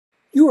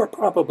You are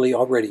probably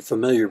already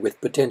familiar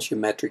with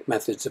potentiometric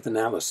methods of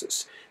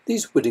analysis.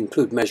 These would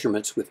include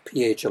measurements with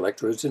pH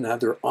electrodes and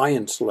other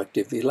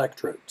ion-selective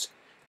electrodes.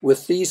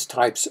 With these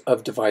types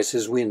of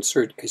devices, we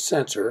insert a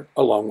sensor,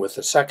 along with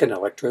a second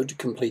electrode to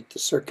complete the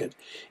circuit,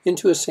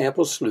 into a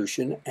sample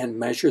solution and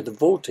measure the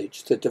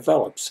voltage that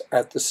develops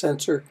at the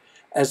sensor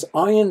as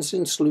ions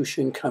in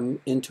solution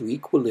come into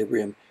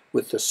equilibrium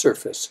with the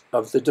surface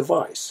of the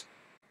device.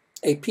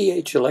 A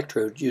pH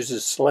electrode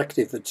uses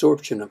selective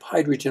absorption of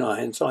hydrogen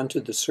ions onto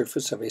the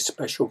surface of a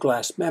special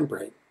glass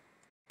membrane.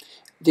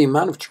 The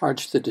amount of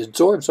charge that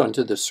absorbs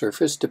onto the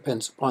surface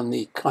depends upon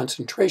the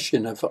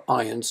concentration of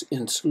ions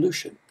in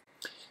solution.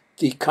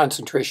 The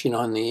concentration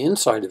on the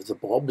inside of the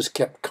bulb is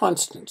kept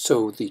constant,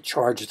 so the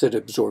charge that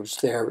absorbs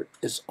there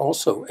is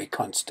also a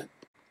constant.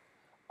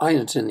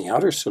 Ions in the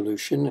outer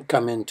solution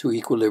come into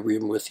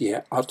equilibrium with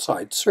the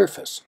outside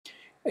surface.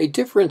 A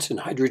difference in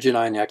hydrogen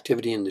ion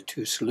activity in the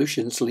two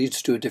solutions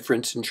leads to a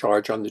difference in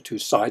charge on the two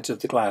sides of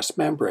the glass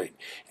membrane,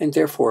 and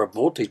therefore a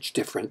voltage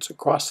difference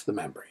across the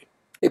membrane.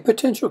 A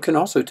potential can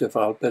also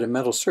develop at a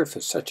metal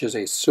surface, such as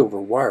a silver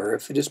wire,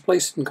 if it is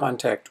placed in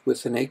contact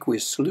with an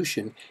aqueous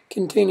solution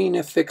containing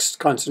a fixed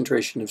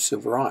concentration of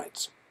silver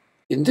ions.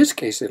 In this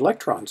case,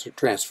 electrons are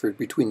transferred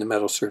between the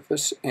metal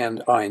surface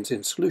and ions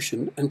in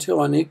solution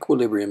until an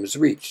equilibrium is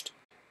reached.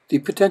 The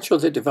potential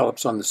that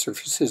develops on the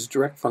surface is a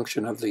direct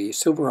function of the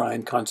silver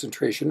ion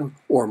concentration,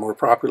 or more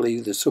properly,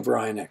 the silver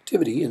ion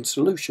activity in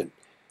solution,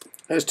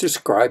 as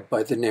described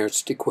by the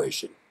Nernst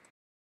equation.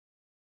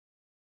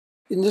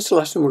 In this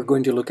lesson, we're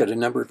going to look at a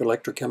number of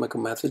electrochemical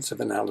methods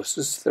of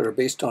analysis that are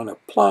based on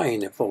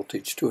applying a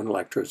voltage to an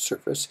electrode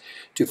surface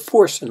to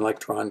force an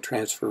electron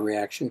transfer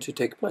reaction to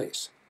take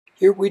place.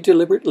 Here we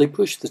deliberately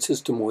push the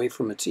system away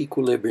from its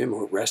equilibrium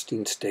or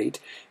resting state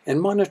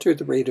and monitor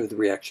the rate of the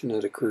reaction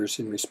that occurs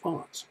in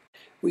response.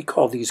 We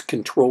call these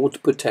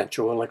controlled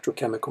potential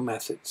electrochemical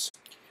methods.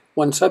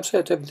 One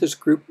subset of this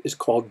group is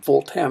called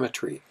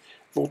voltammetry.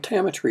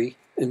 Voltammetry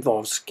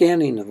involves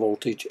scanning the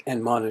voltage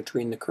and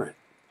monitoring the current.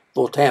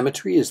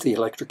 Voltammetry is the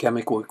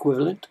electrochemical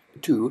equivalent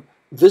to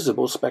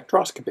visible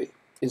spectroscopy.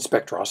 In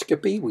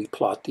spectroscopy, we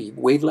plot the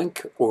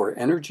wavelength or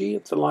energy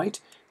of the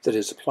light that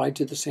is applied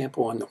to the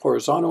sample on the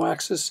horizontal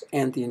axis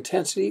and the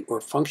intensity or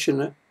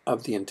function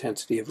of the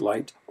intensity of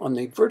light on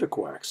the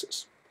vertical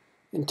axis.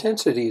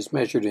 Intensity is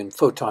measured in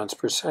photons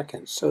per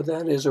second, so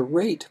that is a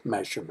rate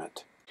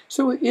measurement.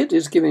 So it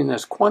is giving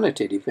us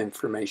quantitative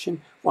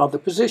information, while the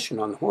position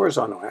on the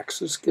horizontal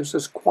axis gives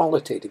us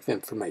qualitative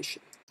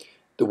information.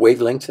 The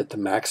wavelength at the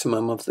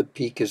maximum of the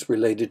peak is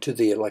related to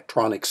the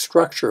electronic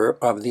structure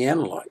of the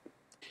analyte.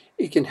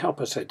 It can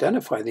help us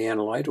identify the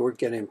analyte or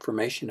get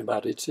information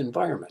about its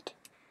environment.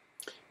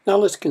 Now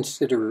let's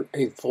consider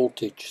a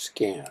voltage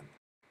scan.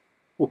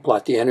 We'll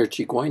plot the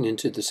energy going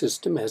into the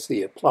system as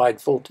the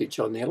applied voltage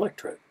on the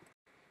electrode.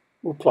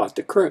 We'll plot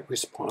the current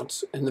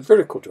response in the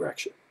vertical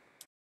direction.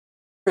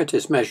 Current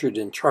is measured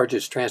in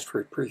charges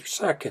transferred per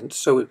second,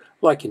 so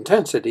like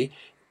intensity,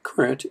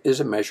 current is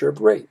a measure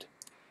of rate.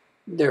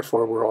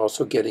 Therefore, we're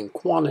also getting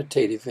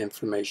quantitative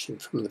information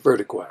from the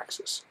vertical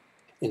axis.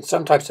 In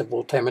some types of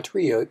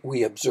voltammetry,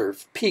 we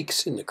observe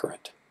peaks in the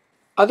current.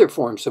 Other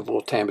forms of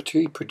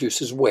voltammetry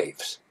produces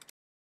waves.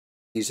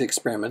 In these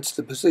experiments,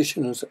 the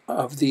position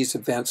of these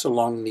events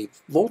along the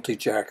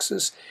voltage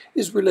axis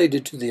is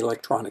related to the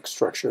electronic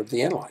structure of the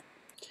analyte.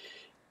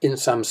 In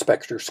some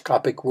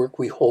spectroscopic work,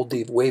 we hold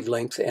the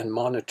wavelength and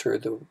monitor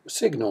the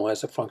signal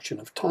as a function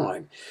of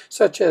time,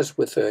 such as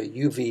with a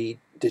UV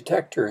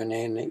detector in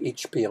an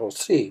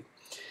HPLC.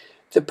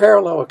 The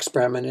parallel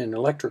experiment in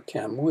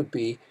electrochem would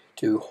be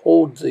to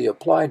hold the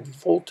applied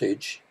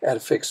voltage at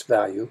a fixed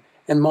value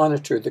and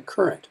monitor the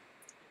current.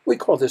 We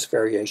call this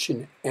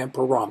variation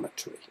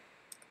amperometry.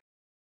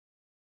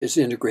 It is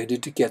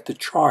integrated to get the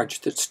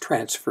charge that's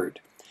transferred.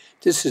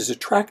 This is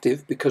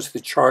attractive because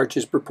the charge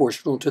is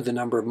proportional to the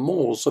number of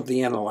moles of the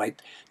analyte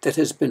that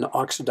has been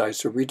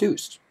oxidized or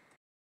reduced.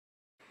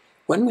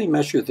 When we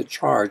measure the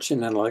charge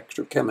in an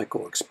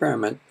electrochemical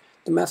experiment,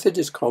 the method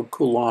is called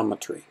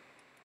coulometry.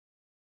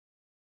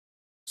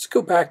 Let's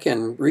go back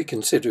and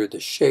reconsider the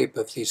shape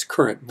of these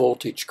current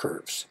voltage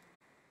curves.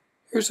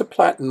 Here's a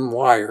platinum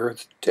wire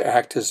to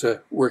act as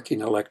a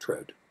working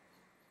electrode.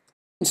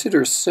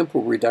 Consider a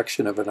simple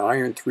reduction of an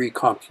iron 3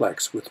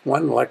 complex with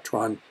one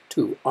electron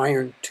to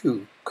iron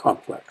 2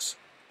 complex.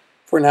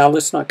 For now,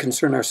 let's not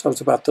concern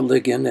ourselves about the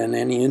ligand and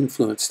any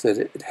influence that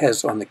it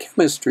has on the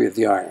chemistry of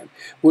the iron.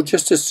 We'll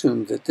just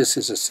assume that this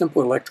is a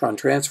simple electron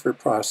transfer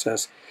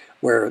process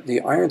where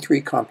the iron 3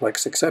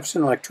 complex accepts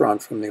an electron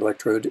from the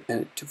electrode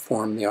to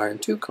form the iron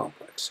 2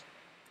 complex.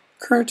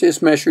 Current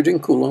is measured in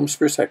coulombs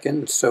per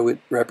second, so it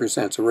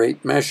represents a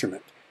rate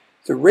measurement.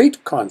 The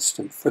rate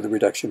constant for the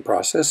reduction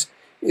process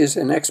is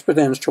an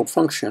exponential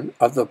function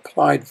of the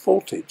applied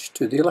voltage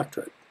to the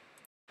electrode.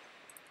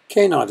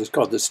 K0 is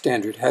called the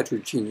standard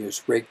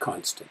heterogeneous rate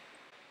constant.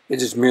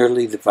 It is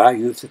merely the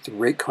value that the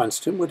rate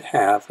constant would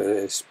have at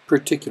a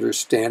particular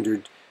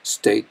standard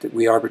state that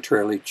we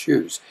arbitrarily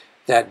choose,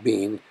 that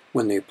being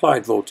when the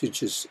applied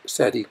voltage is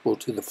set equal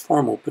to the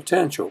formal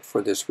potential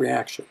for this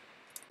reaction.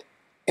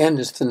 N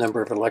is the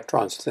number of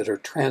electrons that are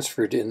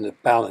transferred in the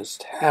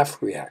balanced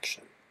half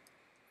reaction.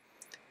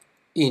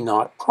 E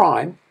naught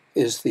prime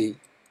is the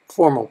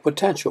formal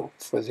potential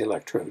for the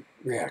electrode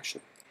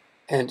reaction.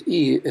 And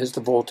E is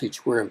the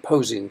voltage we're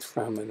imposing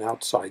from an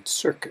outside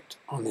circuit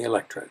on the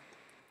electrode.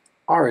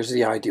 R is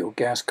the ideal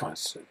gas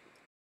constant.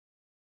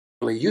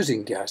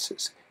 Using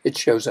gases, it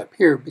shows up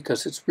here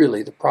because it's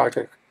really the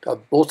product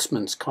of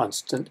Boltzmann's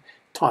constant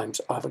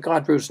times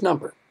Avogadro's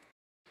number.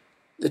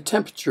 The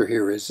temperature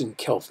here is in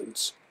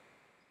kelvins.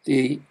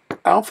 The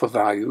alpha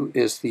value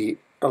is the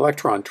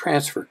electron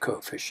transfer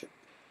coefficient.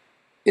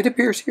 It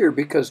appears here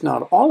because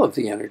not all of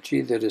the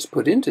energy that is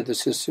put into the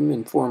system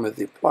in form of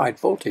the applied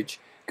voltage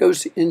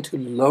goes into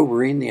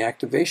lowering the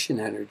activation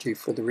energy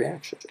for the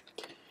reaction.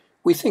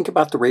 We think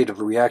about the rate of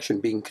a reaction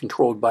being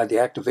controlled by the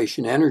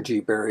activation energy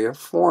barrier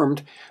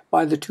formed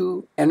by the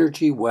two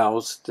energy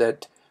wells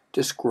that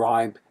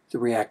describe the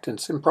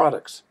reactants and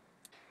products.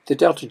 The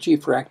delta G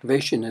for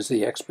activation is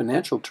the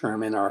exponential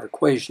term in our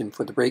equation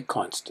for the rate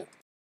constant.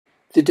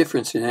 The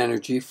difference in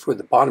energy for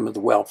the bottom of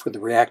the well for the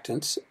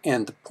reactants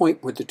and the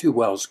point where the two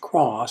wells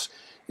cross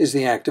is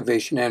the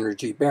activation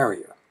energy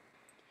barrier.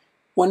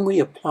 When we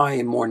apply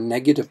a more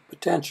negative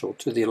potential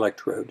to the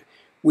electrode,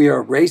 we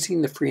are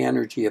raising the free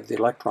energy of the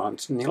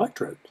electrons in the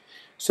electrode,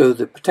 so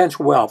the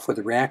potential well for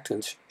the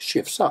reactants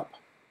shifts up.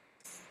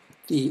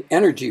 The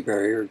energy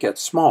barrier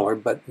gets smaller,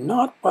 but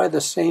not by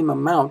the same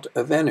amount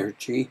of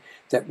energy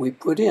that we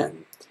put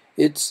in.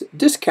 It's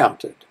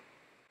discounted.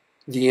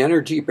 The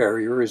energy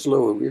barrier is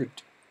lowered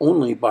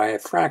only by a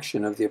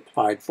fraction of the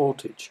applied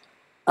voltage.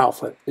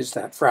 Alpha is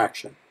that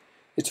fraction.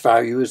 Its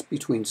value is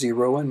between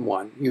 0 and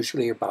 1,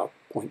 usually about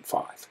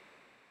 0.5.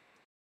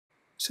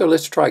 So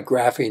let's try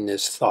graphing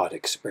this thought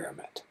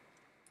experiment.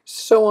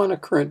 So on a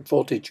current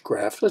voltage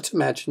graph, let's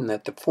imagine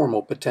that the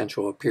formal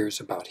potential appears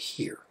about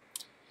here.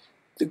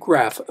 The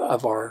graph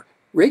of our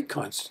rate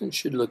constant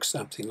should look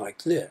something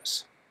like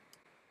this.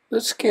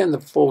 Let's scan the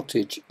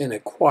voltage in a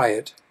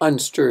quiet,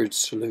 unstirred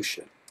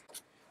solution.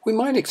 We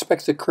might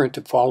expect the current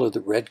to follow the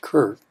red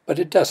curve, but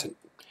it doesn't.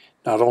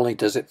 Not only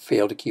does it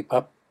fail to keep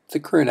up, the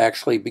current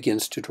actually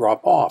begins to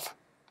drop off.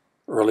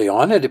 Early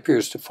on, it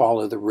appears to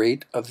follow the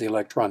rate of the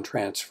electron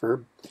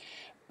transfer,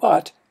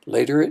 but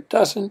later it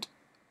doesn't.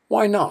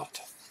 Why not?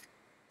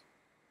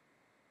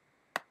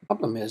 The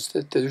problem is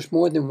that there's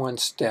more than one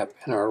step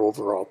in our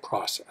overall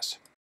process.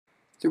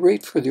 The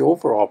rate for the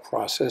overall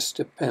process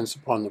depends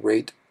upon the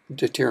rate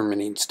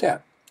determining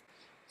step.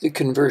 The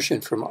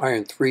conversion from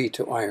iron 3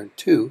 to iron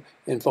 2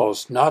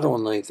 involves not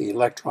only the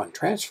electron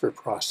transfer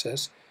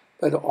process,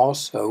 but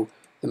also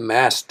the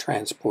mass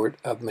transport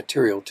of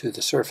material to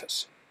the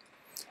surface.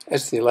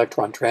 As the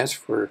electron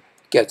transfer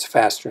gets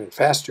faster and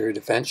faster, it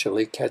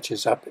eventually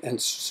catches up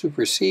and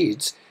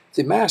supersedes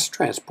the mass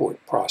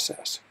transport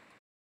process.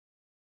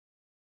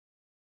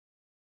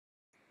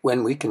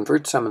 When we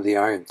convert some of the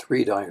iron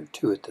 3 to iron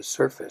 2 at the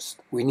surface,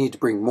 we need to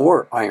bring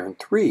more iron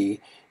 3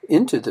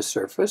 into the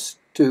surface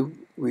to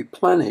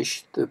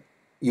replenish the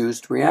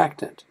used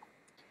reactant.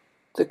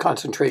 The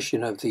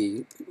concentration of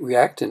the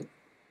reactant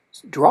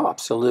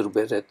drops a little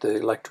bit at the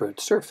electrode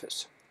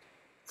surface.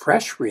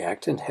 Fresh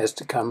reactant has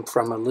to come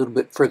from a little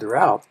bit further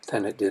out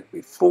than it did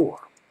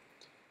before.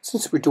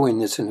 Since we're doing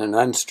this in an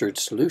unstirred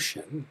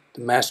solution,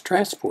 the mass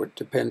transport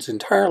depends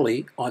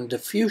entirely on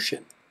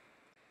diffusion.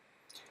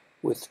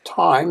 With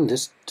time,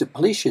 this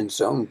depletion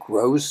zone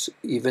grows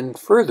even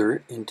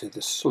further into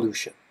the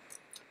solution.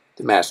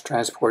 The mass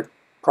transport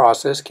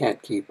process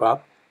can't keep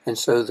up, and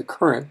so the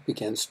current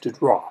begins to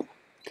drop.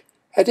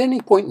 At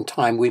any point in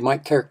time, we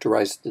might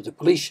characterize the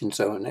depletion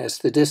zone as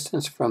the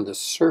distance from the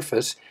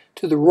surface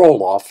to the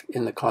roll-off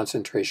in the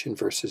concentration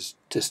versus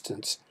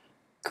distance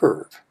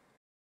curve.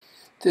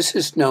 This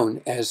is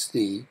known as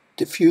the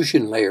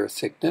diffusion layer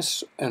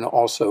thickness and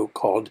also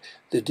called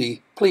the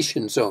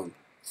depletion zone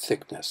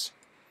thickness.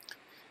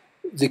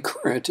 The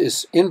current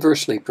is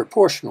inversely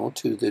proportional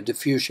to the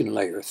diffusion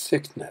layer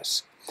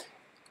thickness.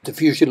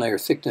 Diffusion layer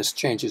thickness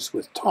changes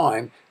with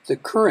time, the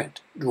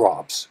current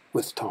drops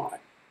with time.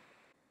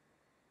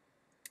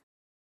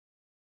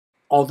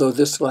 Although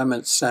this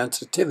limits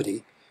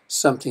sensitivity,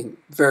 something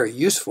very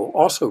useful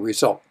also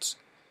results.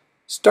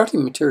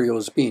 Starting material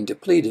is being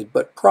depleted,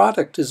 but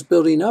product is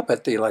building up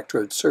at the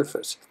electrode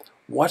surface.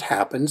 What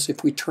happens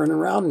if we turn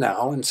around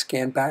now and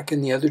scan back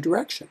in the other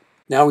direction?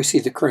 Now we see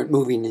the current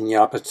moving in the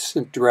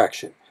opposite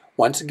direction.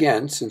 Once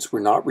again, since we're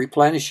not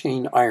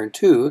replenishing iron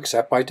 2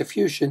 except by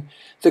diffusion,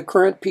 the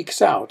current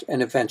peaks out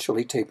and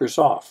eventually tapers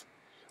off.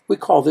 We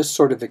call this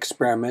sort of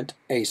experiment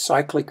a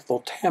cyclic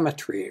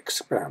voltammetry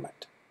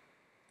experiment.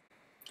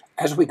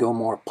 As we go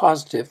more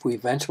positive, we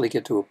eventually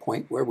get to a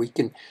point where we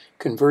can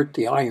convert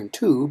the iron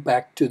 2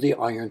 back to the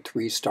iron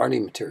 3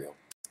 starting material.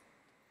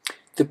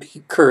 The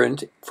peak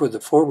current for the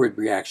forward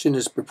reaction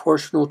is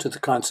proportional to the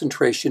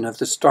concentration of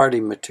the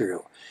starting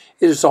material.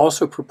 It is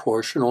also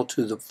proportional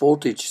to the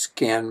voltage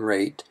scan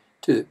rate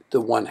to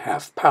the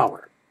 1/2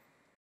 power.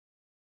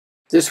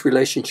 This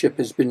relationship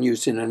has been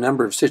used in a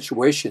number of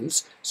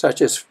situations, such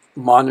as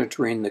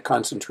monitoring the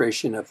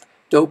concentration of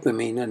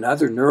dopamine and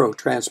other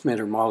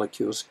neurotransmitter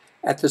molecules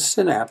at the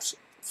synapse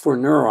for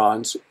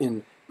neurons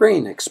in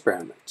brain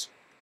experiments.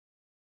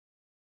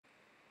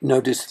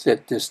 Notice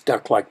that this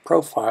duck-like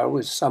profile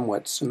is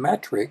somewhat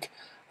symmetric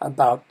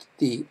about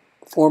the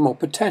formal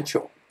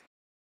potential.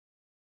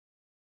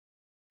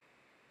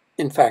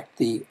 In fact,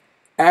 the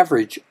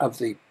average of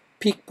the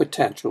peak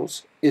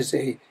potentials is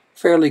a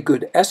fairly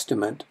good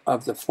estimate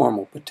of the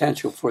formal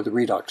potential for the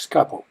redox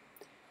couple.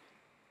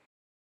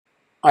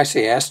 I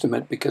say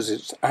estimate because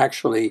it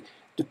actually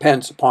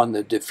depends upon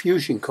the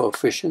diffusion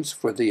coefficients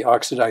for the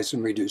oxidized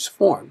and reduced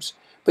forms,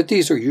 but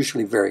these are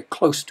usually very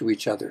close to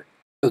each other.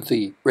 So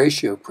the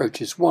ratio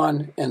approaches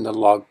 1 and the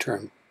log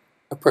term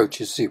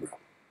approaches 0.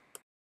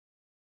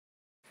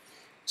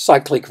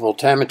 Cyclic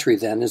voltammetry,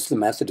 then, is the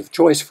method of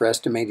choice for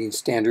estimating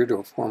standard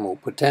or formal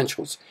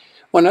potentials.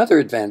 One other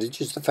advantage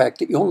is the fact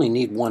that you only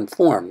need one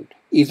form,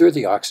 either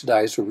the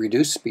oxidized or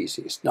reduced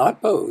species,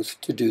 not both,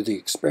 to do the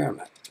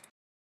experiment.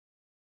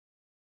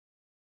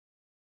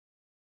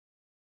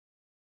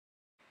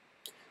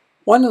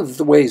 One of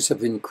the ways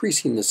of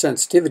increasing the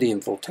sensitivity in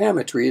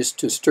voltammetry is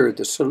to stir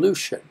the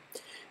solution.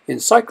 In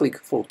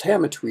cyclic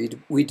voltammetry,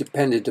 we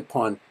depended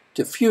upon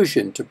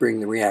diffusion to bring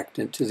the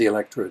reactant to the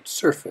electrode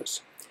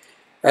surface.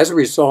 As a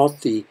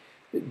result, the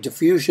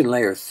diffusion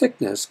layer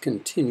thickness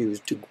continues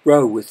to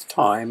grow with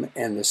time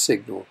and the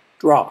signal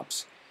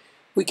drops.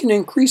 We can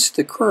increase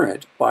the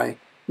current by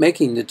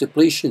making the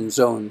depletion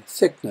zone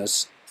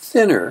thickness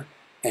thinner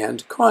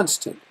and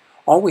constant.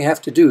 All we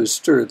have to do is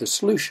stir the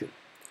solution.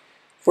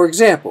 For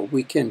example,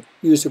 we can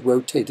use a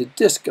rotated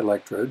disc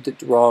electrode that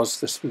draws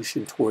the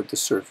solution toward the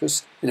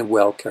surface in a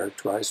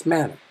well-characterized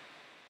manner.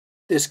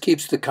 This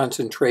keeps the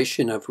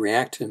concentration of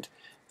reactant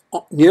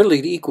nearly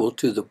equal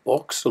to the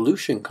bulk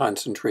solution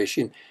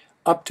concentration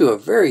up to a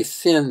very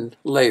thin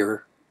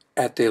layer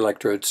at the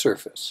electrode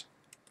surface.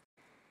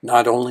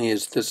 Not only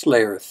is this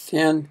layer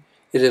thin,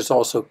 it is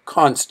also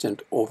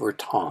constant over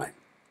time.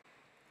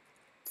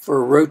 For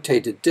a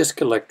rotated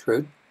disc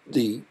electrode,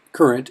 the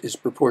current is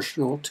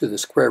proportional to the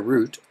square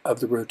root of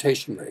the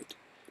rotation rate.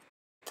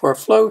 For a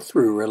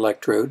flow-through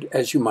electrode,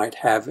 as you might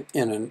have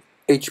in an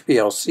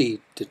HPLC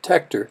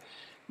detector,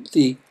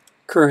 the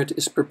current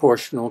is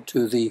proportional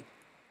to the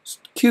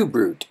cube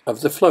root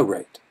of the flow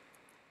rate.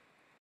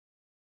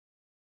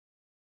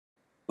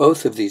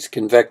 Both of these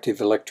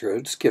convective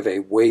electrodes give a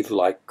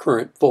wave-like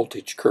current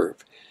voltage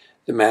curve.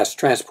 The mass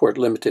transport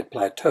limited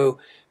plateau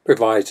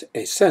provides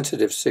a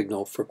sensitive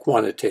signal for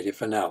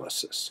quantitative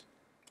analysis.